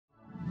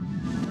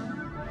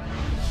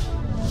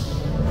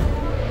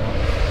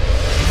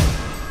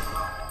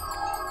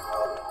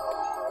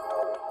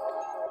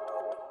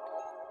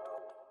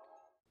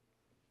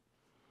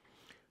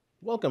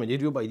Welcome to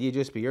YouTube by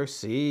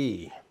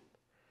Djsprc.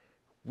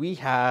 We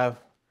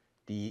have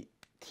the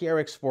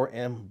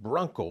TRX4-M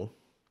Bronco.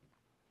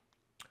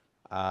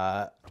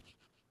 I'm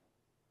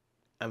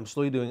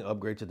slowly doing an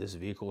upgrade to this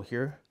vehicle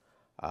here.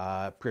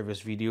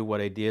 Previous video,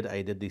 what I did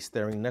the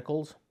steering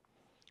nickels.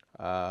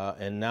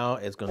 And now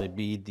it's going to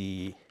be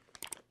the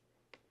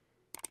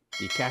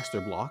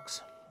caster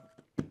blocks.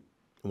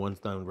 One's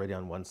done ready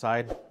on one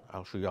side.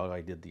 I'll show you how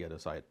I did the other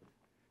side.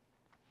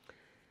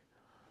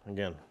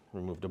 Again,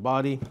 remove the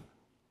body.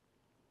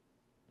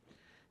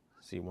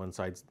 See, one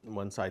side's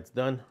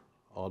done,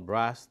 all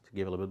brass, to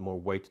give a little bit more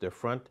weight to the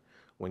front.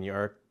 When you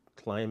are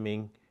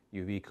climbing,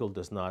 your vehicle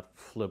does not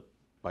flip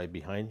by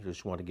behind. You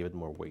just want to give it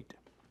more weight.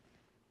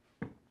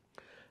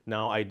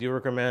 Now, I do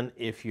recommend,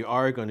 if you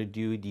are going to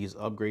do these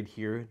upgrade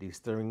here, the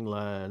steering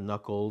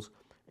knuckles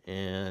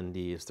and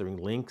the steering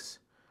links,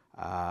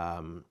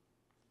 to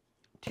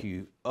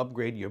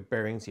upgrade your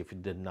bearings if you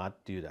did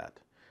not do that.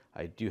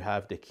 I do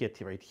have the kit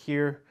right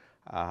here,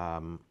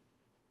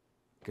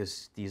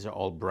 because these are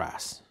all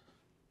brass.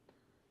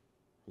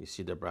 You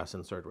see the brass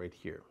insert right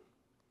here.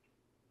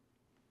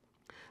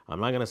 I'm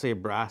not going to say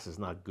brass is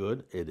not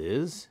good. It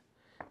is.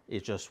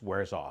 It just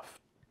wears off.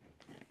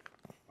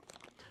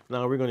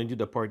 Now we're going to do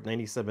the part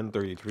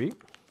 9733.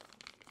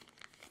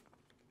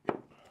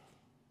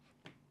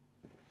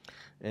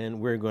 And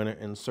we're going to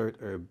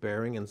insert our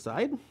bearing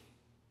inside.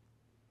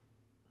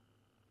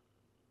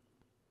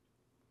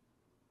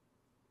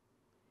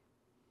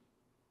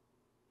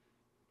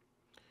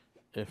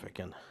 If I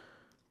can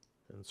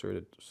insert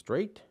it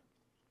straight.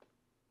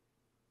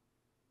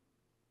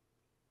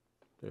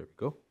 There we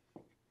go.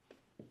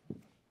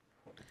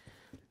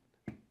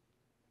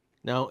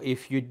 Now,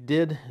 if you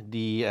did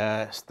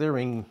the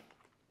steering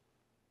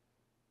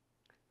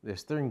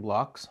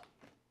blocks,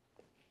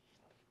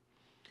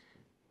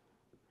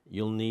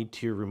 you'll need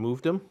to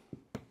remove them.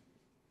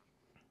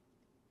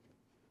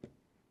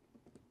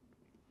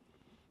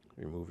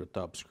 Remove the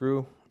top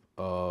screw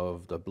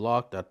of the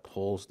block that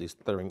holds the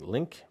steering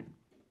link.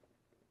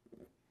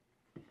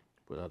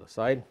 Put that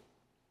aside.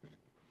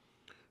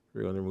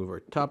 We're going to remove our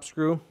top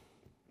screw.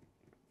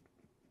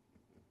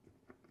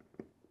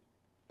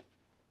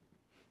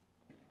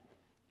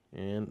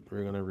 And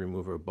we're going to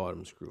remove our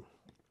bottom screw.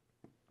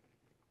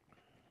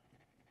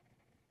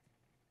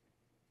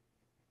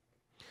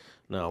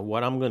 Now,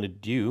 what I'm going to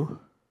do,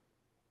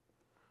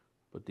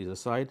 put these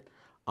aside,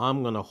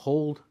 I'm going to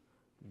hold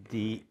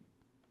the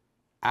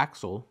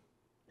axle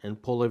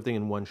and pull everything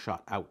in one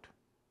shot out.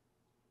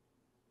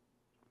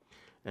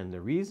 And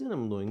the reason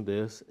I'm doing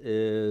this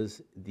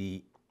is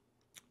the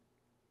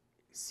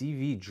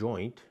CV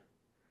joint,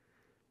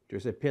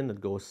 there's a pin that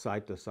goes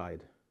side to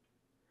side.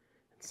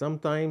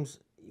 Sometimes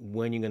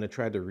when you're going to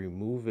try to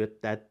remove it,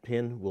 that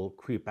pin will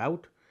creep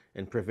out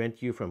and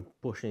prevent you from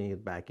pushing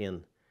it back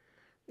in.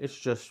 It's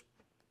just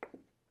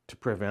to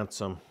prevent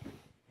some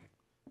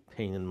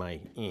pain in my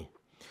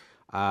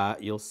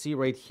you'll see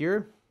right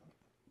here,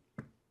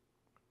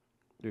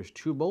 there's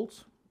two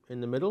bolts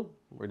in the middle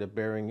where the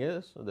bearing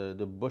is, the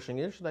bushing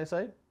is, should I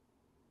say.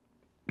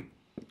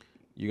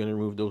 You're going to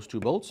remove those two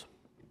bolts.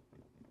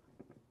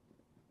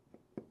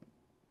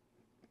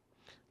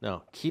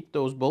 Now, keep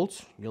those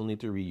bolts. You'll need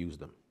to reuse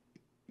them.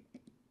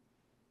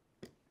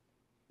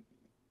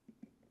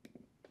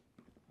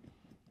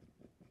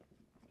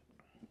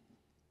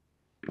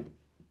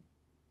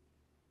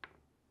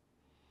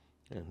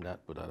 And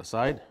that, put that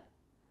aside.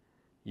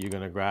 You're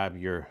going to grab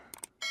your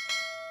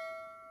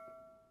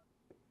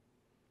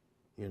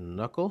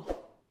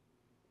knuckle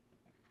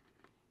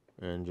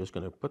and just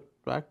going to put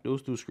back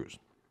those two screws.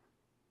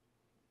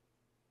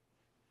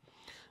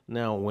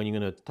 Now, when you're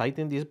going to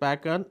tighten these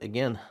back on,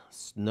 again,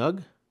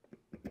 snug.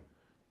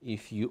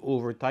 If you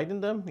over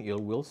tighten them, you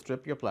will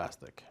strip your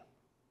plastic.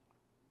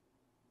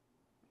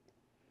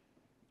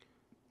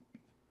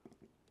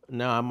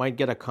 Now, I might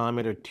get a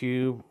comment or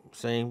two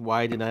saying,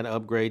 why did I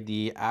upgrade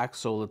the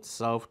axle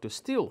itself to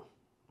steel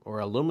or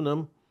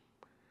aluminum?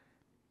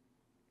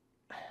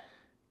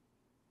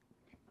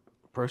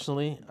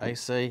 Personally, I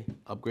say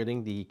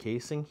upgrading the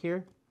casing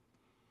here,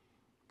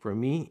 for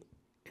me,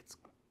 it's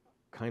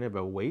kind of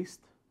a waste.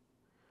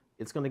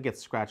 It's going to get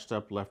scratched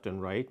up left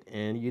and right,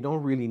 and you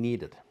don't really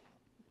need it.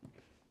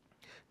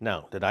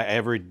 Now, did I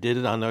ever did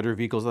it on other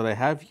vehicles that I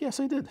have? Yes,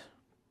 I did.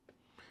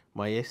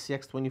 My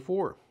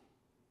SCX24.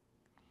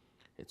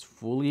 It's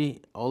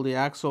fully, all the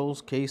axles,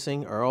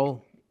 casing are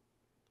all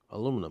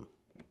aluminum.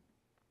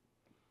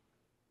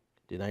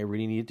 Did I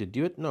really need to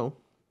do it? No.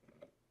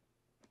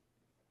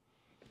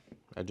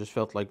 I just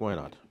felt like, why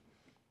not?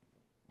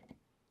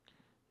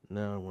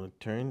 Now I'm going to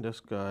turn this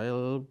guy a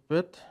little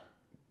bit.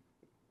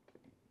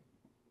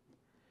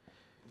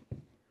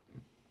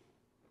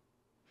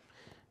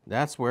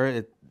 That's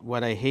where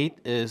what I hate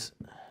is,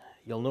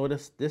 you'll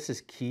notice this is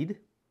keyed.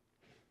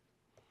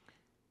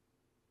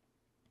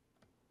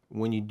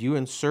 When you do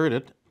insert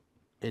it,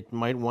 it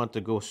might want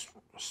to go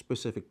a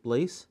specific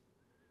place.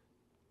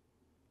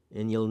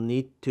 And you'll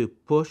need to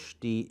push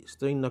the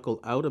steering knuckle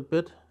out a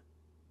bit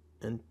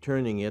and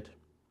turning it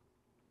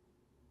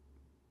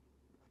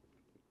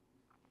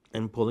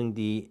and pulling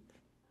the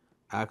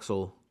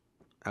axle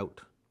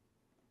out.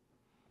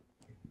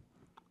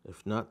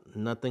 If not,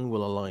 nothing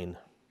will align.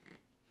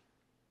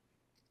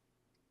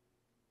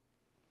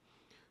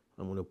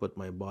 I'm going to put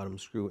my bottom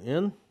screw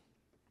in.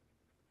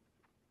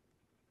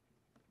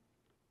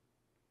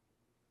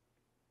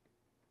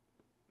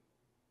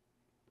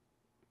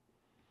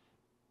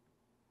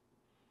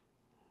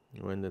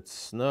 When it's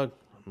snug,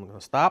 I'm going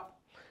to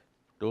stop.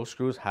 Those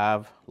screws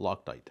have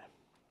Loctite.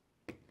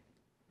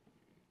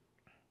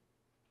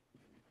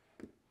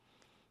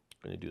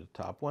 Going to do the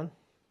top one.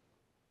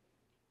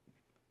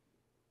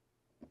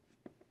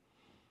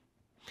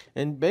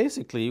 And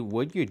basically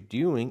what you're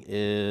doing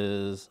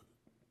is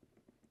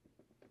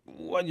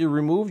what you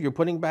remove, you're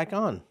putting back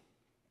on.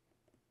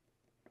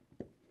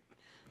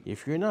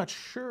 If you're not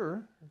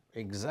sure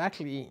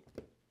exactly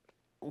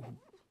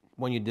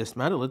when you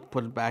dismantle it,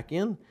 put it back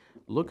in,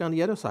 look on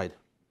the other side.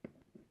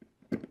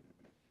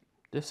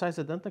 This side's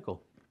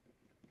identical.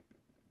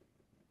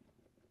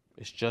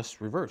 It's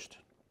just reversed.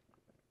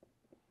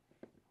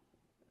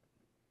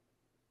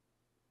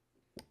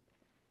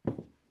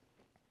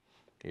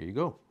 Here you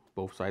go.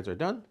 Both sides are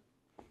done.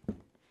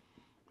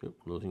 Oop,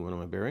 losing one of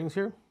my bearings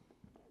here.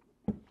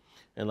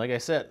 And like I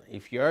said,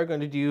 if you are going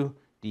to do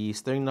the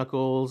steering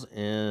knuckles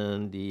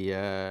and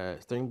the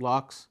steering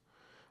blocks,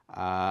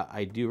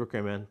 I do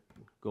recommend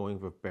going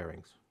with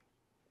bearings.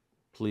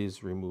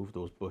 Please remove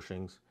those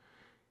bushings.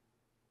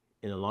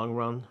 In the long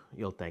run,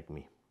 you'll thank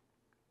me.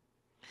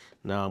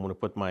 Now I'm going to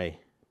put my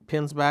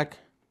pins back,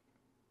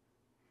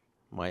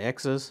 my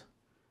X's,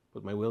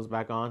 put my wheels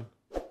back on,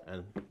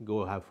 and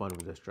go have fun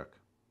with this truck.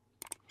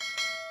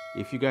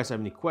 If you guys have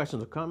any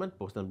questions or comments,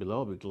 post them below.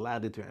 I'll be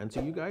glad to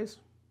answer you guys.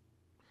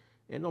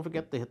 And don't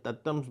forget to hit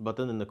that thumbs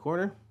button in the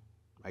corner.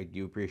 I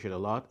do appreciate it a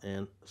lot,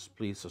 and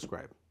please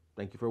subscribe.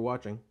 Thank you for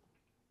watching.